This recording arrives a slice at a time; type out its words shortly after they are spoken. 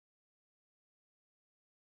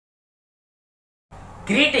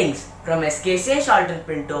Greetings from SKC and Sharlton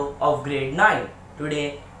Pinto of grade 9.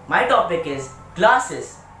 Today, my topic is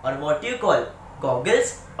glasses or what you call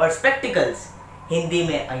goggles or spectacles. Hindi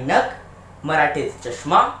में ऐनक, मराठी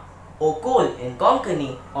चश्मा, ओकोल in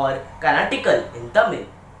Konkani or Karnataka in Tamil.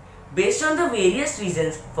 Based on the various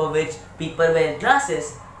reasons for which people wear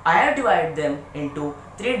glasses, I have divided them into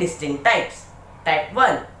three distinct types. Type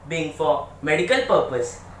 1 being for medical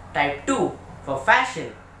purpose, Type 2 for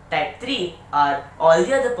fashion, Type 3 are all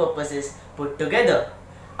the other purposes put together.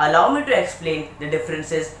 Allow me to explain the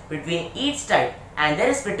differences between each type and their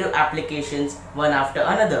respective applications one after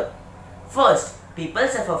another. First, people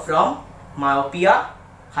suffer from myopia,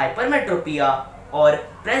 hypermetropia or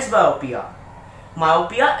presbyopia.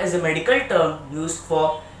 Myopia is a medical term used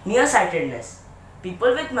for nearsightedness.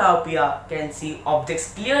 People with myopia can see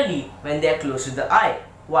objects clearly when they are close to the eye,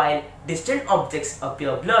 while distant objects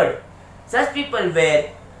appear blurred. Such people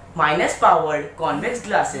wear minus powered convex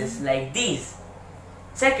glasses like these.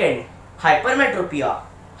 Second, hypermetropia.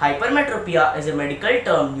 Hypermetropia is a medical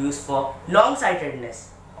term used for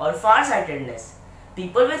long-sightedness or far-sightedness.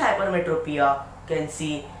 People with hypermetropia can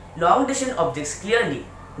see long-distance objects clearly,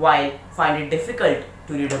 while find it difficult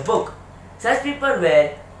to read a book. Such people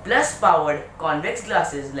wear plus-powered convex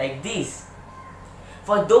glasses like these.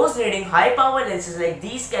 For those needing high-power lenses like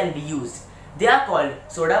these can be used. They are called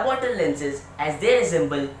soda bottle lenses as they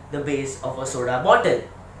resemble the base of a soda bottle.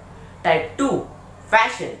 Type 2.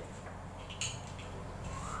 Fashion.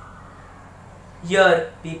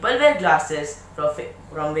 Here, people wear glasses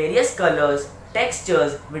from various colors,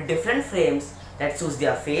 textures with different frames that suits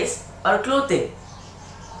their face or clothing.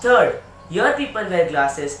 Third, here people wear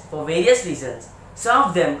glasses for various reasons. Some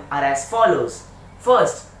of them are as follows.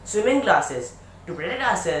 First, swimming glasses to protect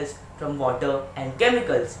ourselves from water and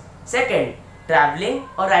chemicals. Second, traveling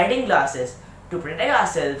or riding glasses to protect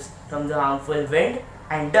ourselves from the harmful wind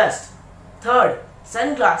and dust. Third,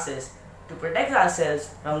 sunglasses to protect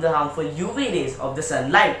ourselves from the harmful UV rays of the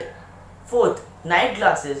sunlight. Fourth, night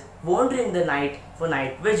glasses worn during the night for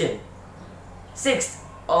night vision. Sixth,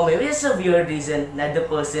 or maybe it's a weird reason that the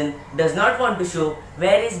person does not want to show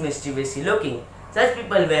where he is mischievously looking. Such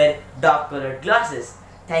people wear dark colored glasses.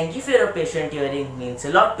 Thank you for your patient hearing, means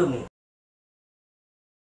a lot to me.